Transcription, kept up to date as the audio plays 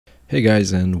Hey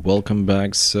guys, and welcome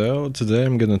back. So today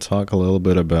I'm going to talk a little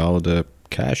bit about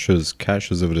caches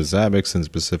of the Zabbix, and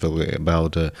specifically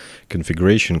about the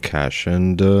configuration cache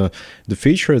and the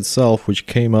feature itself, which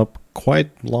came up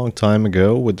quite a long time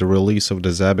ago with the release of the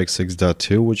Zabbix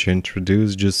 6.2, which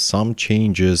introduced just some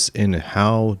changes in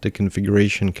how the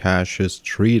configuration cache is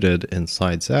treated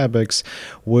inside Zabbix,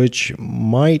 which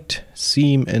might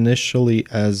seem initially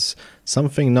as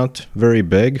something not very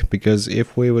big, because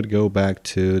if we would go back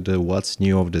to the what's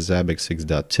new of the Zabbix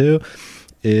 6.2,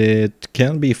 it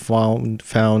can be found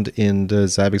in the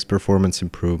Zabbix performance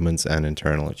improvements and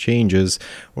internal changes,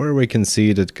 where we can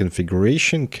see that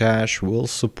configuration cache will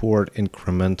support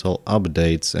incremental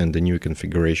updates, and the new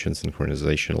configuration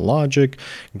synchronization logic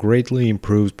greatly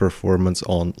improves performance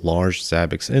on large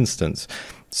Zabbix instance.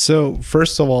 So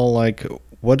first of all,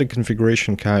 what a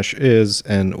configuration cache is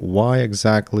and why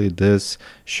exactly this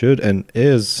should and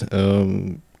is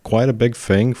quite a big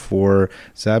thing for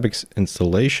Zabbix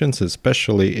installations,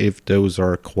 especially if those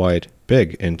are quite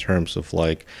big in terms of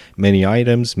many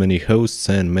items, many hosts,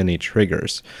 and many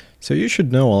triggers. So you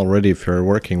should know already, if you're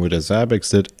working with a Zabbix,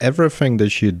 that everything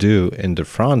that you do in the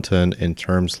front end in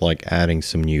terms like adding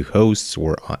some new hosts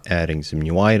or adding some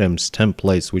new items,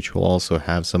 templates, which will also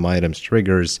have some items,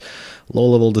 triggers,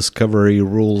 low-level discovery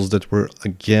rules that will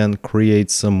again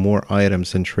create some more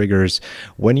items and triggers.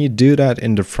 When you do that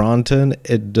in the front end,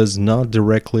 it does not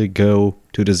directly go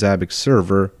to the Zabbix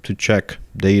server to check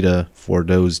data for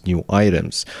those new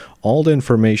items. All the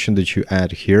information that you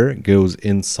add here goes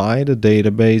inside a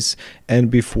database, and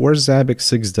before Zabbix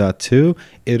 6.2,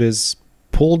 it is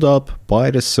pulled up by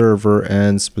the server,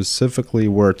 and specifically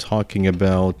we're talking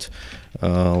about,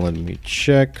 let me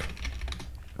check.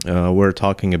 We're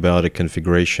talking about a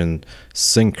configuration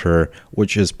syncer,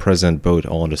 which is present both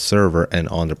on the server and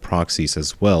on the proxies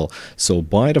as well. So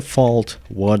by default,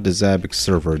 what the Zabbix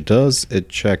server does, it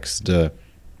checks the,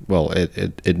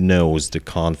 it knows the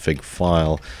config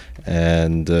file,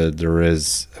 and there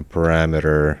is a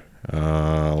parameter,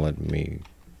 let me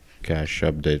cache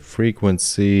update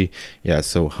frequency. Yeah,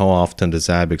 so how often the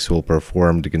Zabbix will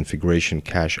perform the configuration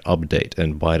cache update,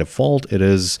 and by default it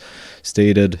is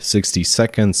stated 60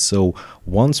 seconds, so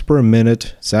once per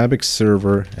minute Zabbix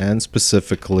server, and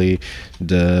specifically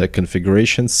the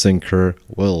configuration syncer,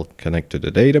 will connect to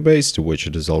the database to which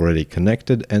it is already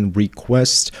connected and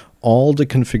request all the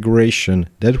configuration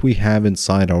that we have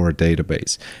inside our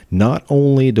database. Not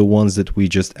only the ones that we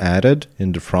just added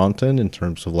in the front end in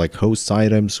terms of host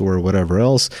items or whatever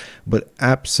else, but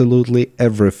absolutely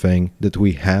everything that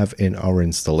we have in our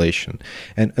installation.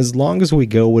 And as long as we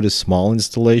go with the small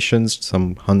installations,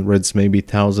 some hundreds, maybe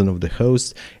thousands of the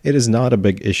hosts, it is not a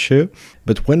big issue.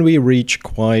 But when we reach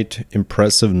quite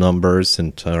impressive numbers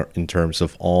in terms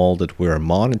of all that we are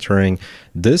monitoring,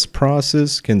 this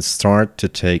process can start to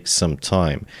take some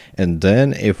time. And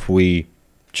then if we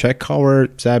check our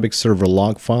Zabbix server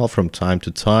log file from time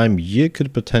to time, you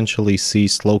could potentially see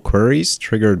slow queries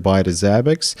triggered by the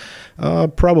Zabbix,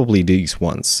 probably these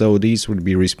ones. So these would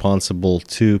be responsible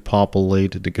to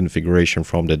populate the configuration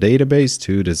from the database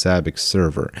to the Zabbix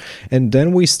server. And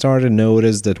then we start to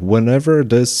notice that whenever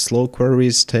this slow query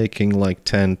is taking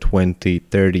 10, 20,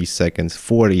 30 seconds,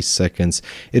 40 seconds,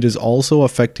 it is also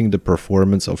affecting the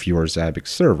performance of your Zabbix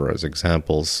server. As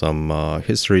example, some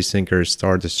history syncers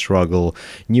start to struggle,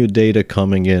 new data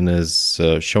coming in is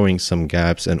showing some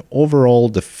gaps, and overall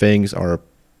the things are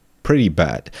pretty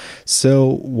bad.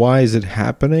 So why is it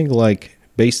happening?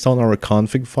 Based on our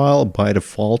config file, by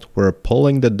default we're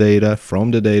pulling the data from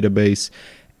the database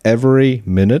every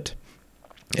minute.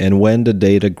 And when the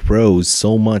data grows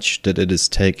so much that it is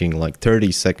taking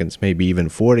 30 seconds, maybe even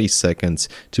 40 seconds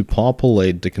to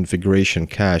populate the configuration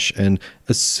cache, and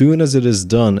as soon as it is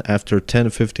done, after 10,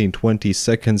 15, 20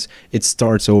 seconds, it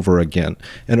starts over again.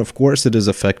 And of course, it is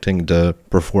affecting the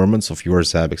performance of your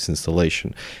Zabbix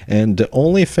installation. And the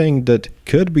only thing that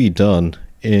could be done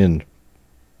in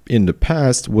the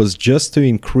past was just to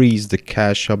increase the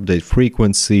cache update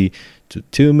frequency to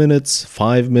 2 minutes,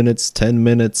 5 minutes, 10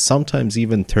 minutes, sometimes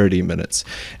even 30 minutes.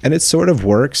 And it sort of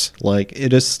works.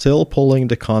 It is still pulling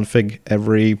the config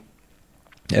every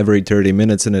 30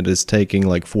 minutes, and it is taking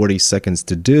 40 seconds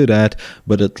to do that,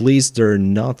 but at least there are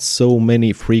not so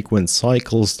many frequent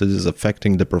cycles that is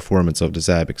affecting the performance of the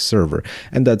Zabbix server.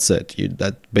 And that's it.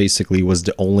 That basically was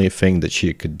the only thing that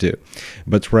you could do.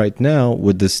 But right now,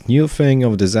 with this new thing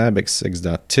of the Zabbix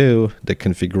 6.2, the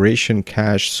configuration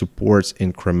cache supports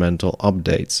incremental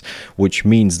updates, which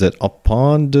means that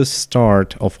upon the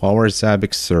start of our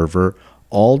Zabbix server,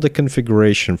 all the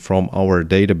configuration from our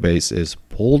database is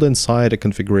pulled inside a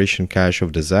configuration cache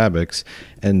of the Zabbix,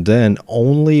 and then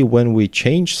only when we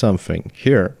change something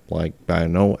here, like, I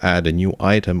don't know, add a new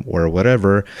item or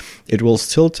whatever, it will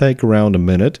still take around a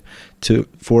minute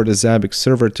for the Zabbix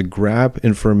server to grab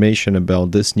information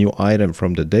about this new item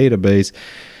from the database.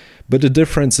 But the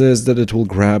difference is that it will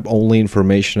grab only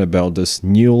information about this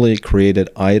newly created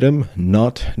item,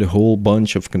 not the whole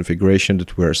bunch of configuration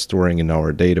that we're storing in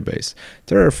our database.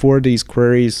 Therefore, these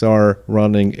queries are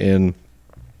running in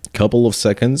a couple of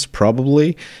seconds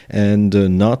probably, and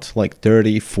not like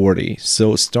 30, 40.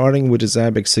 So starting with the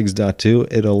Zabbix 6.2,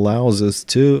 it allows us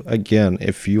to, again,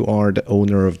 if you are the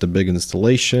owner of the big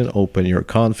installation, open your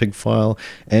config file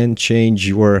and change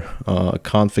your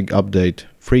config update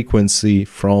frequency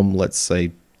from, let's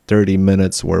say, 30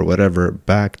 minutes or whatever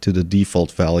back to the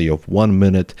default value of 1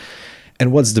 minute.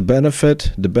 And what's the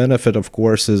benefit? The benefit, of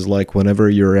course, is like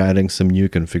whenever you're adding some new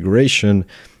configuration,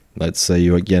 let's say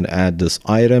you again add this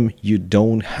item, you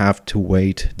don't have to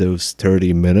wait those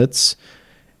 30 minutes.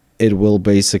 It will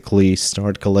basically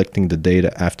start collecting the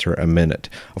data after a minute.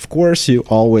 Of course, you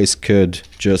always could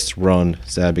just run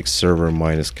Zabbix server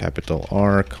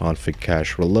 -R config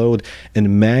cache reload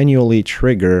and manually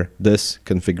trigger this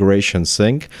configuration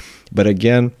sync. But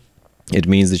again, it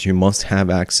means that you must have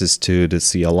access to the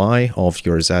CLI of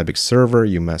your Zabbix server.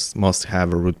 You must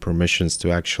have a root permissions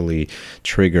to actually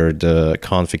trigger the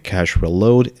config cache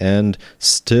reload. And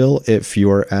still, if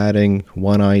you're adding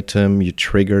one item, you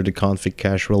trigger the config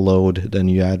cache reload, then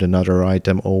you add another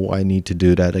item. Oh, I need to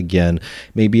do that again.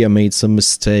 Maybe I made some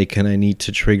mistake and I need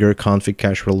to trigger config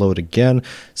cache reload again.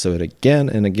 So it again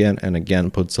and again and again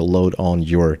puts a load on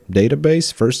your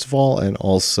database, first of all, and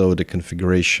also the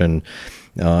configuration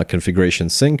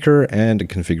syncer and the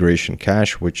configuration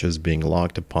cache, which is being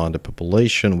locked upon the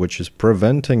population, which is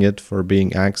preventing it from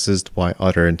being accessed by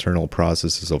other internal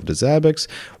processes of the Zabbix,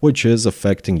 which is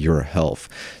affecting your health.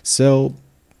 So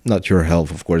not your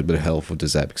health, of course, but the health of the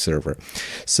Zabbix server.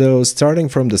 So starting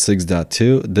from the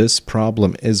 6.2, this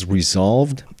problem is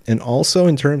resolved. And also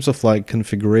in terms of like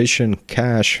configuration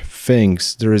cache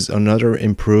things, there is another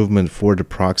improvement for the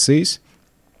proxies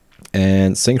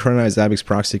and synchronize Zabbix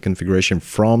proxy configuration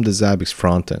from the Zabbix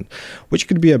frontend, which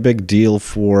could be a big deal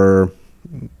for,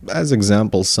 as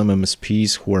example, some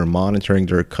MSPs who are monitoring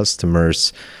their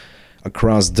customers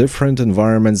across different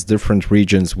environments, different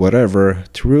regions, whatever,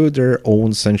 through their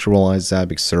own centralized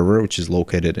Zabbix server, which is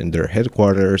located in their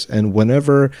headquarters. And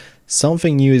whenever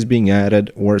something new is being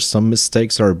added or some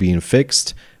mistakes are being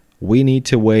fixed, we need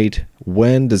to wait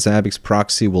when the Zabbix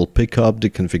proxy will pick up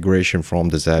the configuration from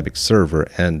the Zabbix server,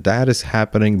 and that is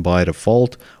happening by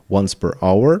default once per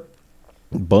hour.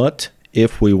 But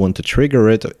if we want to trigger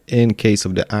it in case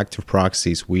of the active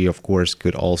proxies, we of course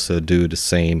could also do the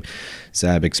same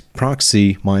Zabbix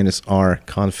proxy -R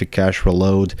config cache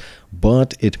reload,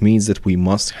 but it means that we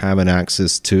must have an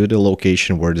access to the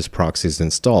location where this proxy is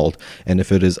installed. And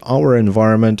if it is our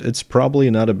environment, it's probably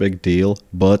not a big deal,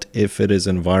 but if it is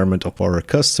environment of our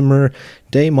customer,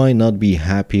 they might not be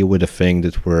happy with the thing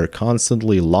that we're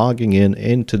constantly logging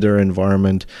into their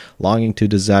environment, logging to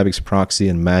the Zabbix proxy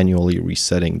and manually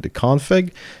resetting the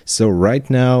config. So right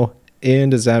now,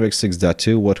 in the Zabbix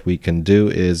 6.2, what we can do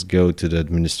is go to the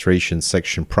administration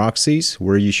section proxies,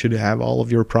 where you should have all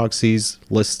of your proxies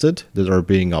listed that are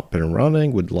being up and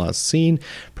running with last seen,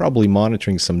 probably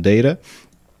monitoring some data.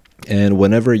 And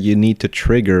whenever you need to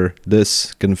trigger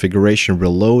this configuration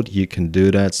reload, you can do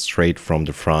that straight from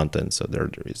the front end. So there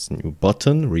is a new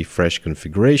button, refresh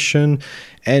configuration,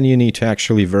 and you need to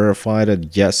actually verify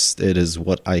that yes, it is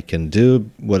what I can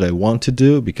do, what I want to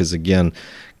do, because again,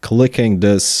 clicking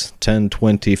this 10,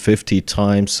 20, 50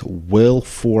 times will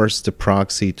force the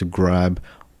proxy to grab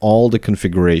all the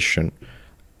configuration,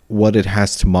 what it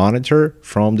has to monitor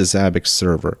from the Zabbix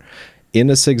server. In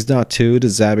the 6.2, the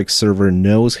Zabbix server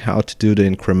knows how to do the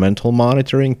incremental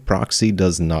monitoring. Proxy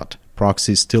does not.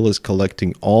 Proxy still is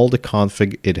collecting all the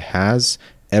config it has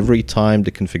every time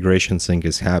the configuration sync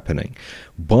is happening.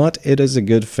 But it is a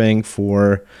good thing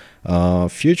for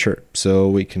future. So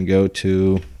we can go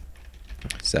to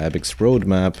Zabbix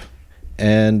roadmap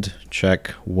and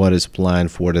check what is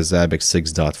planned for the Zabbix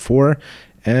 6.4,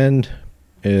 and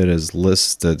it is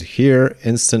listed here: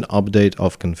 instant update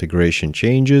of configuration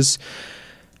changes.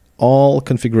 All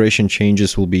configuration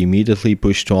changes will be immediately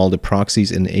pushed to all the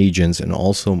proxies and agents, and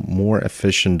also more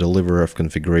efficient delivery of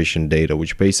configuration data,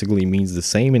 which basically means the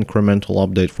same incremental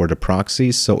update for the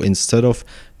proxies. So instead of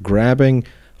grabbing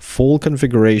full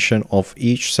configuration of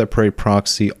each separate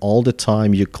proxy all the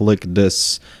time you click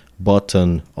this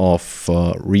button of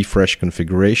refresh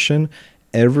configuration,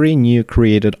 every new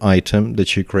created item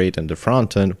that you create in the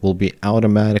front end will be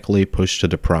automatically pushed to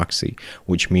the proxy,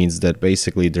 which means that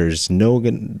basically there's not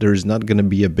going to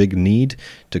be a big need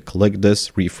to click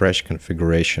this refresh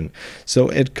configuration. So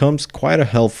it comes quite a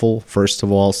helpful, first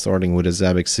of all, starting with a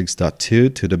Zabbix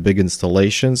 6.2 to the big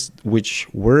installations, which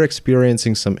we're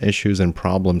experiencing some issues and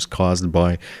problems caused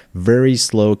by very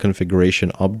slow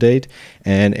configuration update,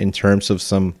 and in terms of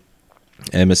some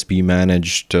MSP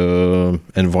managed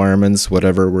environments,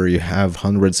 whatever, where you have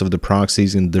hundreds of the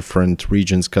proxies in different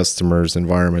regions, customers,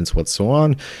 environments, what so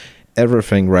on.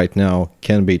 Everything right now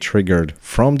can be triggered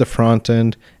from the front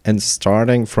end, and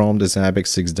starting from the Zabbix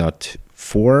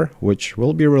 6.4, which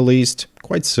will be released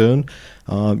quite soon,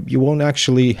 you won't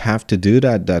actually have to do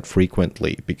that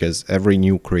frequently, because every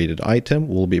new created item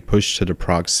will be pushed to the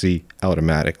proxy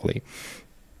automatically.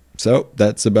 So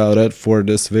that's about it for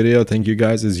this video. Thank you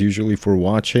guys as usually for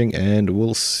watching, and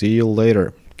we'll see you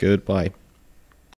later. Goodbye.